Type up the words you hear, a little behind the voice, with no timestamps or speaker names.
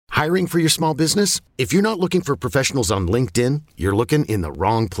Hiring for your small business? If you're not looking for professionals on LinkedIn, you're looking in the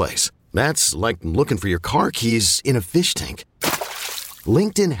wrong place. That's like looking for your car keys in a fish tank.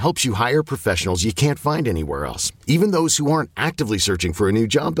 LinkedIn helps you hire professionals you can't find anywhere else, even those who aren't actively searching for a new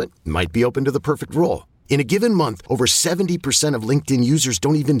job but might be open to the perfect role. In a given month, over 70% of LinkedIn users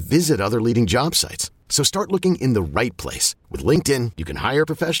don't even visit other leading job sites. So start looking in the right place. With LinkedIn, you can hire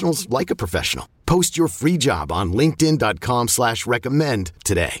professionals like a professional. Post your free job on linkedin.com/recommend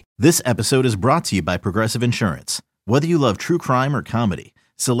today. This episode is brought to you by Progressive Insurance. Whether you love true crime or comedy,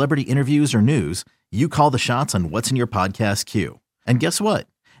 celebrity interviews or news, you call the shots on what's in your podcast queue. And guess what?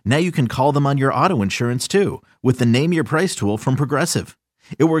 Now you can call them on your auto insurance too with the Name Your Price tool from Progressive.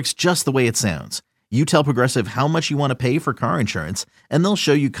 It works just the way it sounds. You tell Progressive how much you want to pay for car insurance, and they'll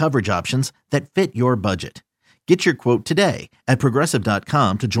show you coverage options that fit your budget. Get your quote today at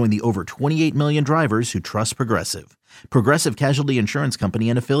Progressive.com to join the over 28 million drivers who trust Progressive. Progressive Casualty Insurance Company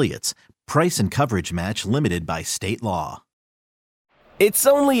and Affiliates. Price and coverage match limited by state law. It's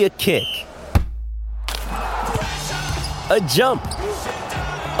only a kick, a jump,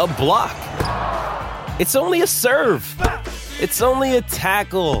 a block. It's only a serve. It's only a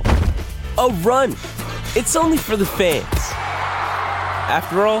tackle, a run. It's only for the fans.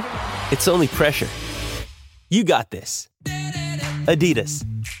 After all, it's only pressure. You got this. Adidas.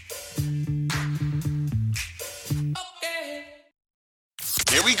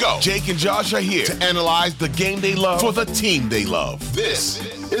 Here we go. Jake and Josh are here to analyze the game they love for the team they love. This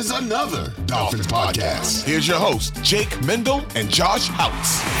is another Dolphins podcast. Here's your host, Jake Mendel and Josh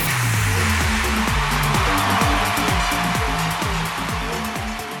Houtz.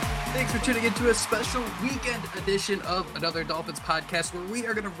 Thanks for tuning into a special weekend edition of another Dolphins podcast where we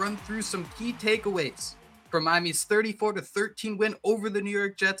are going to run through some key takeaways from Miami's 34-13 win over the New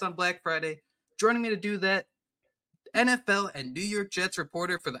York Jets on Black Friday. Joining me to do that, NFL and New York Jets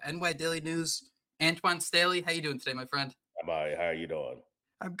reporter for the NY Daily News, Antwan Staley. How you doing today, my friend? I'm all right. How are you doing?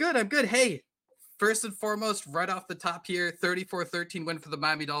 I'm good. Hey, first and foremost, right off the top here, 34-13 win for the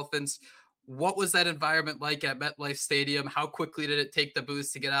Miami Dolphins. What was that environment like at MetLife Stadium? How quickly did it take the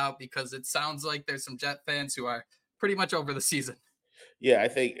booze to get out? Because it sounds like there's some Jet fans who are pretty much over the season. Yeah, I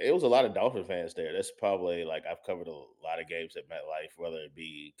think it was a lot of Dolphin fans there. That's probably like I've covered a lot of games at MetLife, whether it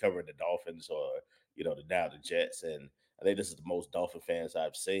be covering the Dolphins or, now the Jets. And I think this is the most Dolphin fans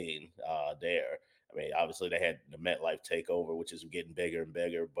I've seen there. I mean, obviously they had the MetLife takeover, which is getting bigger and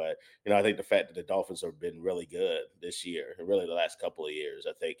bigger. But, I think the fact that the Dolphins have been really good this year, and really the last couple of years,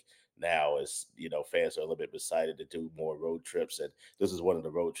 I think now is, fans are a little bit excited to do more road trips. And this is one of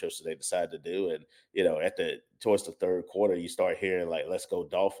the road trips that they decided to do. And, towards the third quarter, you start hearing like, let's go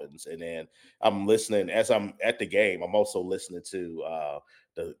Dolphins. And then I'm listening as I'm at the game. I'm also listening to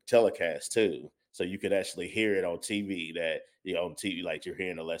the telecast too. So you could actually hear it on TV that, on TV, like you're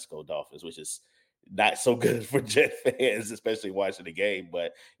hearing the Let's Go Dolphins, which is not so good for Jet fans, especially watching the game.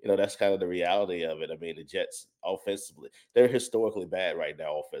 But, that's kind of the reality of it. I mean, the Jets offensively, they're historically bad right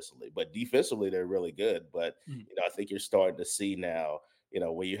now offensively, but defensively, they're really good. But, I think you're starting to see now,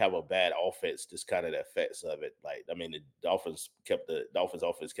 when you have a bad offense, just kind of the effects of it. Like, I mean, the Dolphins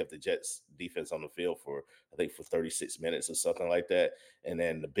offense kept the Jets defense on the field for 36 minutes or something like that. And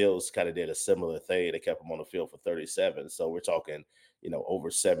then the Bills kind of did a similar thing. They kept them on the field for 37. So we're talking,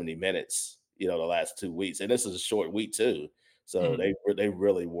 over 70 minutes, the last 2 weeks. And this is a short week too. So they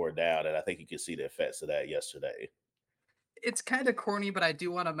really wore down. And I think you can see the effects of that yesterday. It's kind of corny, but I do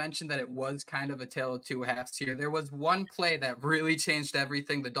want to mention that it was kind of a tale of two halves here. There was one play that really changed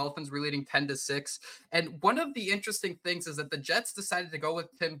everything. The Dolphins were leading 10-6. And one of the interesting things is that the Jets decided to go with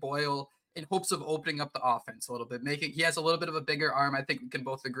Tim Boyle in hopes of opening up the offense a little bit. He has a little bit of a bigger arm. I think we can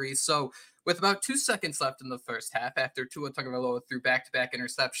both agree. So with about 2 seconds left in the first half, after Tua Tagovailoa threw back-to-back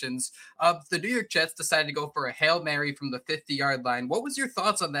interceptions, the New York Jets decided to go for a Hail Mary from the 50-yard line. What was your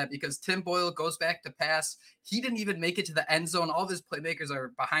thoughts on that? Because Tim Boyle goes back to pass. He didn't even make it to the end zone. All of his playmakers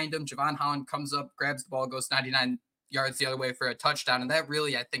are behind him. Javon Holland comes up, grabs the ball, goes 99 yards the other way for a touchdown. And that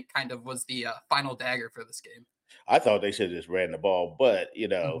really, I think, kind of was the final dagger for this game. I thought they should have just ran the ball, but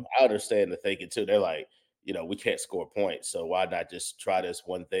I understand the thinking too. They're like, we can't score points, so why not just try this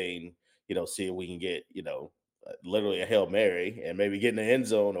one thing? See if we can get literally a Hail Mary and maybe get in the end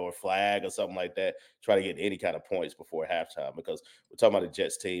zone or a flag or something like that. Try to get any kind of points before halftime, because we're talking about a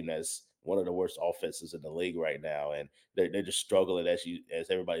Jets team that's one of the worst offenses in the league right now, and they're just struggling as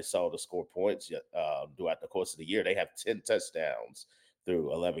everybody saw to score points throughout the course of the year. They have 10 touchdowns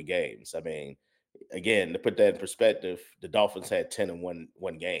through 11 games. I mean, again, to put that in perspective, the Dolphins had 10 in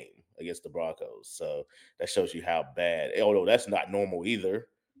one game against the Broncos. So that shows you how bad, although that's not normal either.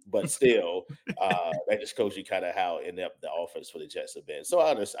 but still, that just shows you kind of how inept the offense for the Jets have been. So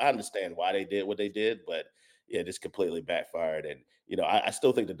I understand why they did what they did, but yeah, just completely backfired. And I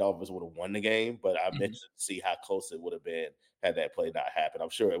still think the Dolphins would have won the game, but I'm Mhm. interested to see how close it would have been had that play not happened. I'm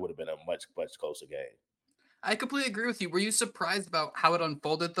sure it would have been a much much closer game. I completely agree with you. Were you surprised about how it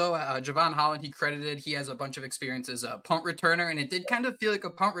unfolded, though? Javon Holland, he has a bunch of experience as a punt returner, and it did kind of feel like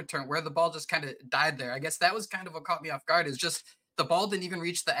a punt return where the ball just kind of died there. I guess that was kind of what caught me off guard. Is just the ball didn't even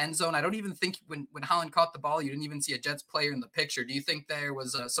reach the end zone. I don't even think when Holland caught the ball, you didn't even see a Jets player in the picture. Do you think there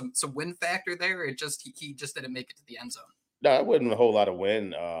was some win factor there, or he just didn't make it to the end zone? No, it wasn't a whole lot of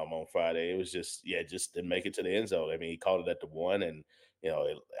win on Friday. It was just, yeah, just didn't make it to the end zone. I mean, he caught it at the one, and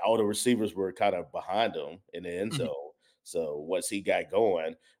all the receivers were kind of behind him in the end Mhm. zone. So once he got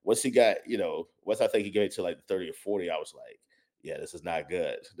going, once I think he gave it to like the 30 or 40, I was like, yeah, this is not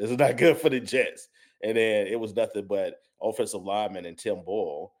good. This is not good for the Jets. And then it was nothing but offensive lineman and Tim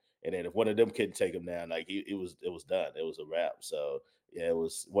Boyle. And then if one of them couldn't take him down, like it was done. It was a wrap. So yeah, it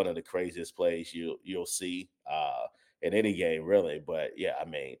was one of the craziest plays you'll see. In any game, really. But yeah, I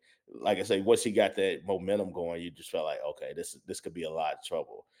mean, like I say, once he got that momentum going, you just felt like, okay, this could be a lot of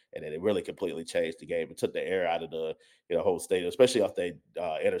trouble. And then it really completely changed the game. It took the air out of the whole stadium, especially off that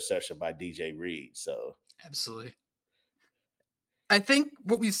interception by DJ Reed. So Absolutely. I think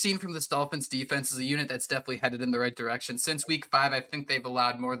what we've seen from this Dolphins defense is a unit that's definitely headed in the right direction. Since week 5, I think they've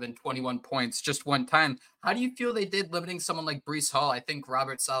allowed more than 21 points just one time. How do you feel they did limiting someone like Brees Hall? I think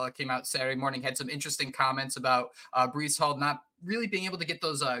Robert Saleh came out Saturday morning, had some interesting comments about Brees Hall not really being able to get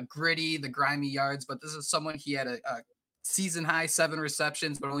those the grimy yards, but this is someone he had a season high 7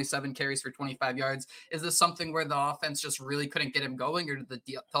 receptions, but only 7 carries for 25 yards. Is this something where the offense just really couldn't get him going, or did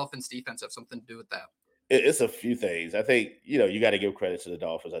the Dolphins defense have something to do with that? it's a few things. I think, you got to give credit to the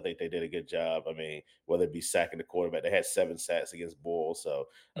Dolphins. I think they did a good job. I mean, whether it be sacking the quarterback, they had 7 sacks against Bull. So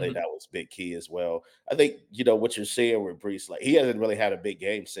I think Mhm. that was big key as well. I think, what you're seeing with Brees, like he hasn't really had a big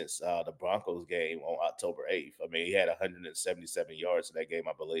game since the Broncos game on October 8th. I mean, he had 177 yards in that game,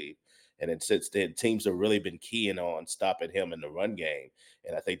 I believe. And then since then, teams have really been keying on stopping him in the run game.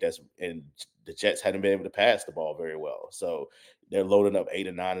 And I think and the Jets hadn't been able to pass the ball very well. So they're loading up 8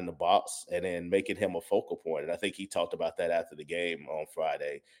 or 9 in the box and then making him a focal point. And I think he talked about that after the game on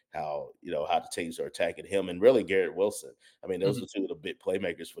Friday, how the teams are attacking him and really Garrett Wilson. I mean, those Mhm. are two of the big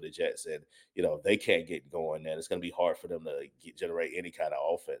playmakers for the Jets. And, if they can't get going, then it's going to be hard for them to generate any kind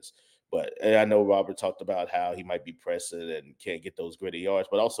of offense. And I know Robert talked about how he might be pressing and can't get those gritty yards,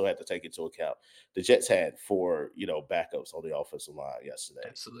 but also had to take into account the Jets had 4, backups on the offensive line yesterday.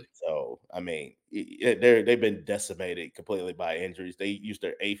 Absolutely. So, I mean, they've been decimated completely by injuries. They used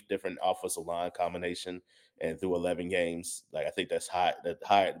their 8th different offensive line combination, and through 11 games, like I think that's high. That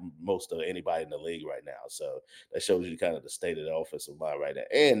higher than most of anybody in the league right now. So that shows you kind of the state of the offensive line right now.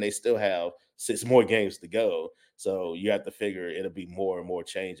 And they still have 6 more games to go. So you have to figure it'll be more and more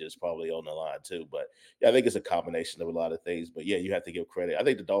changes probably on the line too. But yeah, I think it's a combination of a lot of things. But yeah, you have to give credit. I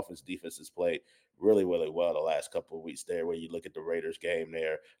think the Dolphins defense has played really, really well the last couple of weeks there. Where you look at the Raiders game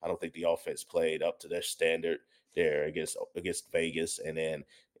there, I don't think the offense played up to their standard there against Vegas. And then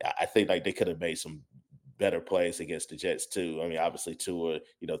I think like they could have made some better plays against the Jets too. I mean, obviously Tua,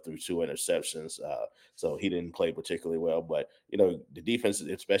 threw 2 interceptions, so he didn't play particularly well. But the defense,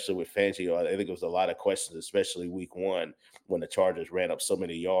 especially with Fangio, I think it was a lot of questions, especially Week 1 when the Chargers ran up so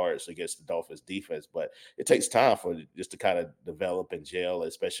many yards against the Dolphins defense. But it takes time for it just to kind of develop and gel,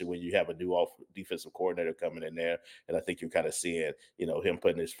 especially when you have a new defensive coordinator coming in there. And I think you're kind of seeing, him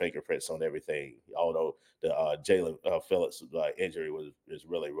putting his fingerprints on everything. Although the Jalen Phillips injury is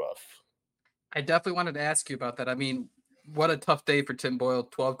really rough. I definitely wanted to ask you about that. I mean, what a tough day for Tim Boyle.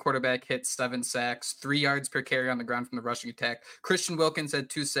 12 quarterback hits, 7 sacks, 3 yards per carry on the ground from the rushing attack. Christian Wilkins had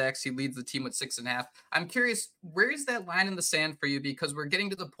 2 sacks. He leads the team with 6.5. I'm curious, where is that line in the sand for you? Because we're getting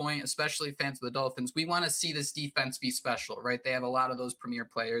to the point, especially fans of the Dolphins, we want to see this defense be special, right? They have a lot of those premier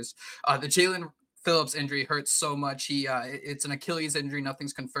players. The Jalen Phillips injury hurts so much. It's an Achilles injury.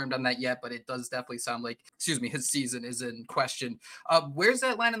 Nothing's confirmed on that yet, but it does definitely sound like, his season is in question. Where's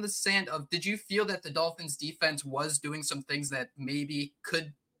that line in the sand of, did you feel that the Dolphins defense was doing some things that maybe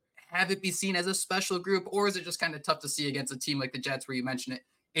could have it be seen as a special group, or is it just kind of tough to see against a team like the Jets where you mentioned it,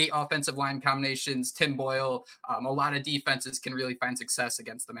 8 offensive line combinations, Tim Boyle, a lot of defenses can really find success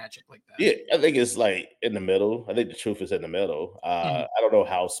against the magic like that? Yeah, I think it's like in the middle. I think the truth is in the middle. Mhm. I don't know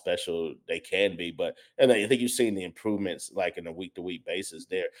how special they can be, but and I think you've seen the improvements like in a week to week basis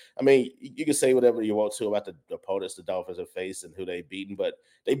there. I mean, you can say whatever you want to about the opponents the Dolphins have faced and who they've beaten, but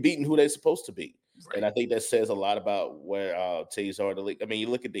they beaten who they're supposed to beat. And Right. I think that says a lot about where teams are in the league. I mean, you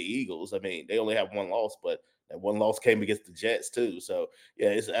look at the Eagles. I mean, they only have one loss, but That one loss came against the Jets too. So yeah,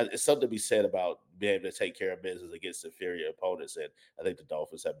 it's something to be said about being able to take care of business against inferior opponents, and I think the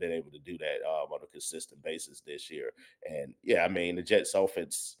Dolphins have been able to do that on a consistent basis this year. And yeah, I mean the Jets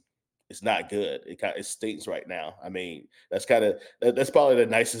offense. It's not good. It stinks right now. I mean, that's probably the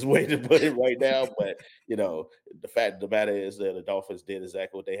nicest way to put it right now. But the fact of the matter is that the Dolphins did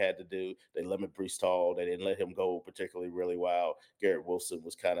exactly what they had to do. They limited Brees Hall. They didn't let him go particularly really well. Garrett Wilson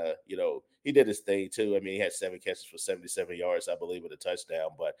was kind of, he did his thing too. I mean, he had 7 catches for 77 yards, I believe, with a touchdown.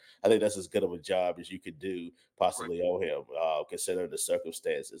 But I think that's as good of a job as you could do possibly on him, considering the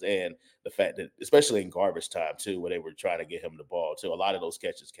circumstances and the fact that, especially in garbage time too, where they were trying to get him the ball too. A lot of those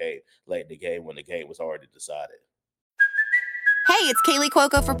catches came late in the game when the game was already decided. Hey, it's Kaylee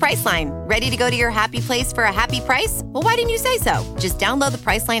Cuoco for Priceline. Ready to go to your happy place for a happy price? Well, why didn't you say so? Just download the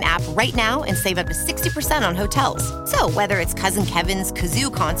Priceline app right now and save up to 60% on hotels. So whether it's Cousin Kevin's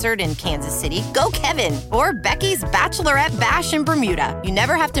Kazoo concert in Kansas City, go Kevin, or Becky's Bachelorette Bash in Bermuda, you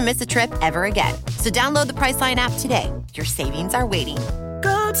never have to miss a trip ever again. So download the Priceline app today. Your savings are waiting.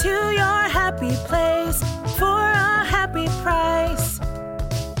 Go to your happy place for a happy price.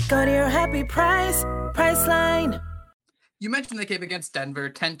 Go to your happy price, Priceline. You mentioned the game against Denver,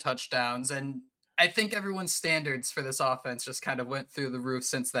 10 touchdowns, and I think everyone's standards for this offense just kind of went through the roof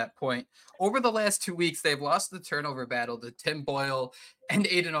since that point. Over the last 2 weeks, they've lost the turnover battle to Tim Boyle and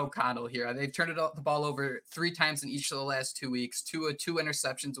Aiden O'Connell here. They've turned the ball over 3 times in each of the last 2 weeks, two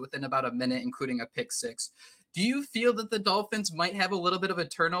interceptions within about a minute, including a pick 6. Do you feel that the Dolphins might have a little bit of a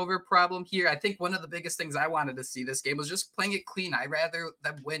turnover problem here? I think one of the biggest things I wanted to see this game was just playing it clean. I'd rather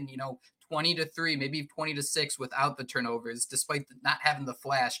them win, 20-3, maybe 20-6 without the turnovers, despite not having the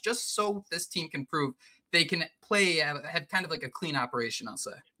flash, just so this team can prove they can play, have kind of like a clean operation, I'll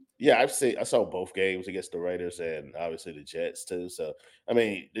say. Yeah, I saw both games against the Raiders and obviously the Jets too. So I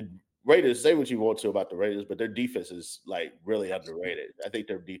mean, the Raiders, say what you want to about the Raiders, but their defense is like really underrated. I think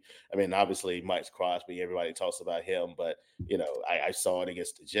I mean, obviously Mike Crosby, everybody talks about him, but I saw it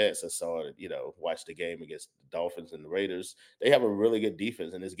against the Jets. I saw it, watched the game against the Dolphins and the Raiders. They have a really good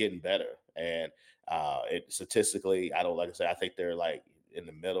defense and it's getting better. And statistically, like I said, I think they're like in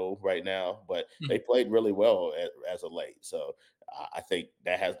the middle right now, but they played really well as of late. So I think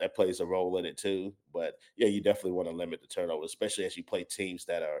that plays a role in it too. But yeah, you definitely want to limit the turnover, especially as you play teams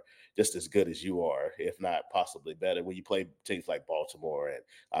that are just as good as you are, if not possibly better. When you play teams like Baltimore and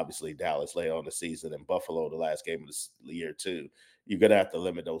obviously Dallas later on the season and Buffalo the last game of the year too, you're gonna have to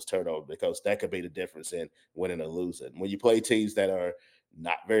limit those turnovers because that could be the difference in winning or losing. When you play teams that are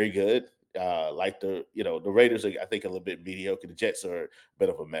not very good, like the Raiders are, I think, a little bit mediocre. The Jets are a bit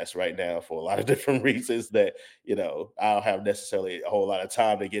of a mess right now for a lot of different reasons that I don't have necessarily a whole lot of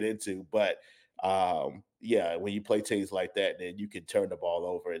time to get into. But yeah, when you play teams like that, then you can turn the ball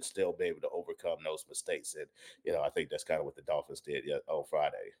over and still be able to overcome those mistakes. And I think that's kind of what the Dolphins did on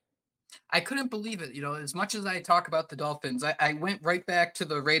Friday. I couldn't believe it. As much as I talk about the Dolphins, I went right back to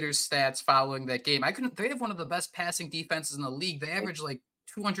the Raiders stats following that game. They have one of the best passing defenses in the league. They average like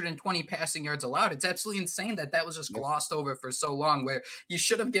 220 passing yards allowed. It's absolutely insane that was just glossed over for so long, where you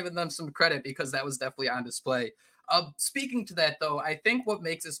should have given them some credit because that was definitely on display. Speaking to that, though, I think what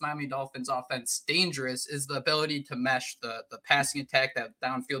makes this Miami Dolphins offense dangerous is the ability to mesh the passing attack, that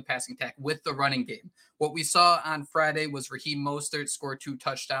downfield passing attack, with the running game. What we saw on Friday was Raheem Mostert score 2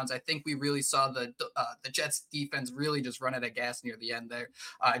 touchdowns. I think we really saw the Jets defense really just run out of gas near the end there.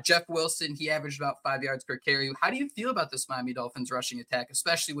 Jeff Wilson, he averaged about 5 yards per carry. How do you feel about this Miami Dolphins rushing attack,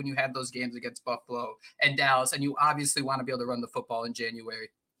 especially when you have those games against Buffalo and Dallas, and you obviously want to be able to run the football in January?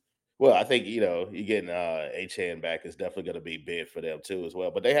 Well, I think, you getting Achane back is definitely going to be big for them too as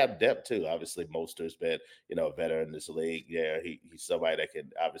well. But they have depth too. Obviously, Moster's been, a veteran in this league. Yeah, he's somebody that can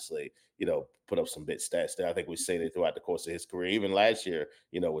obviously, put up some big stats there. I think we've seen it throughout the course of his career. Even last year,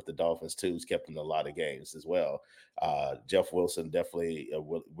 with the Dolphins too, he's kept him in a lot of games as well. Jeff Wilson definitely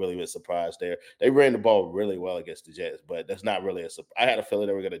really was surprised there. They ran the ball really well against the Jets, but that's not really I had a feeling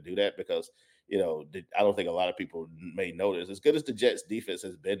they were going to do that because I don't think a lot of people may notice. As good as the Jets defense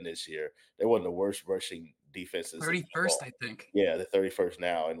has been this year, they're one of the worst rushing defenses. 31st, I think. Yeah, the 31st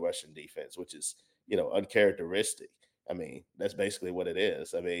now in rushing defense, which is, uncharacteristic. I mean, that's basically what it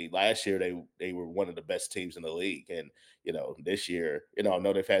is. I mean, last year they were one of the best teams in the league. And, this year, I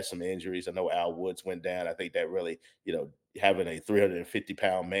know they've had some injuries. I know Al Woods went down. I think that really, having a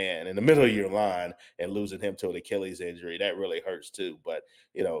 350-pound man in the middle of your line and losing him to an Achilles injury, that really hurts too. But,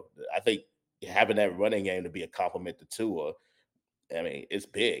 I think having that running game to be a compliment to Tua I mean, it's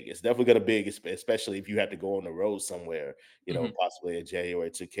big. It's definitely going to be big, especially if you have to go on the road somewhere, Mhm. possibly in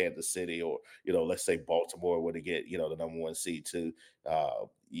January to Kansas City or, let's say Baltimore were to get, the number one seed too.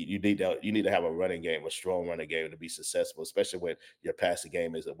 You need to have a running game, a strong running game to be successful, especially when your passing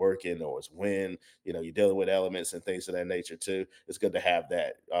game isn't working or it's when, you're dealing with elements and things of that nature too. It's good to have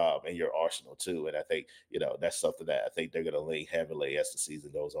that in your arsenal too. And I think, that's something that I think they're going to lean heavily as the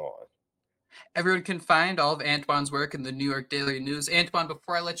season goes on. Everyone can find all of Antwan's work in the New York Daily News. Antwan,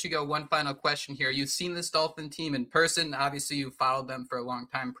 before I let you go, one final question here. You've seen this Dolphin team in person. Obviously, you followed them for a long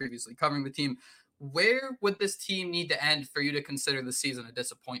time previously covering the team. Where would this team need to end for you to consider the season a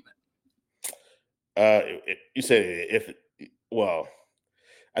disappointment? You said well,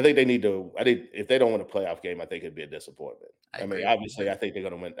 I think they need to. I think if they don't win a playoff game, I think it'd be a disappointment. I I mean, agree. obviously, I think they're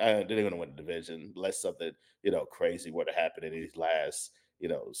going to win. They're going to win the division, unless something crazy were to happen in these last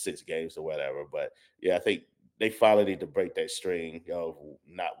 6 games or whatever. But yeah, I think they finally need to break that string of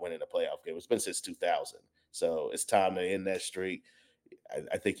not winning a playoff game. It's been since 2000, so it's time to end that streak.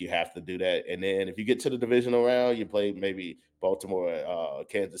 I think you have to do that. And then if you get to the divisional round, you play maybe Baltimore,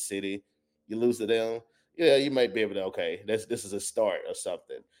 Kansas City, you lose to them. Yeah, you might be able to. Okay, this is a start or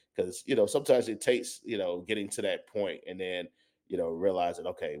something, because sometimes it takes getting to that point and then realizing,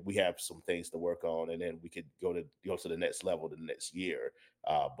 okay, we have some things to work on, and then we could go to the next level the next year.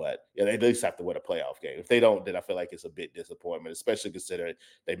 But yeah, they at least have to win a playoff game. If they don't, then I feel like it's a bit disappointment, especially considering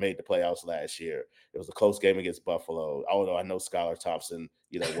they made the playoffs last year. It was a close game against Buffalo. Although I know Skylar Thompson,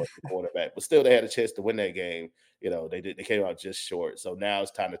 was the quarterback, but still they had a chance to win that game. They came out just short. So now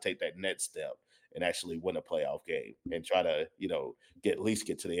it's time to take that next step and actually win a playoff game and try to, at least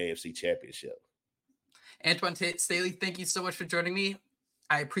get to the AFC Championship. Antwan Staley, thank you so much for joining me.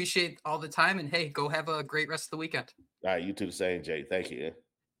 I appreciate all the time, and hey, go have a great rest of the weekend. All right, you do the same, Jay. Thank you.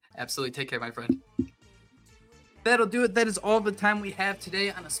 Absolutely. Take care, my friend. That'll do it. That is all the time we have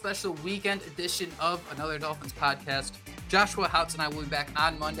today on a special weekend edition of Another Dolphins podcast. Joshua Houts and I will be back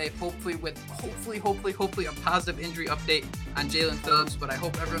on Monday, hopefully with a positive injury update on Jalen Phillips. But I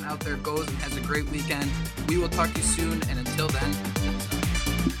hope everyone out there goes and has a great weekend. We will talk to you soon, and until then,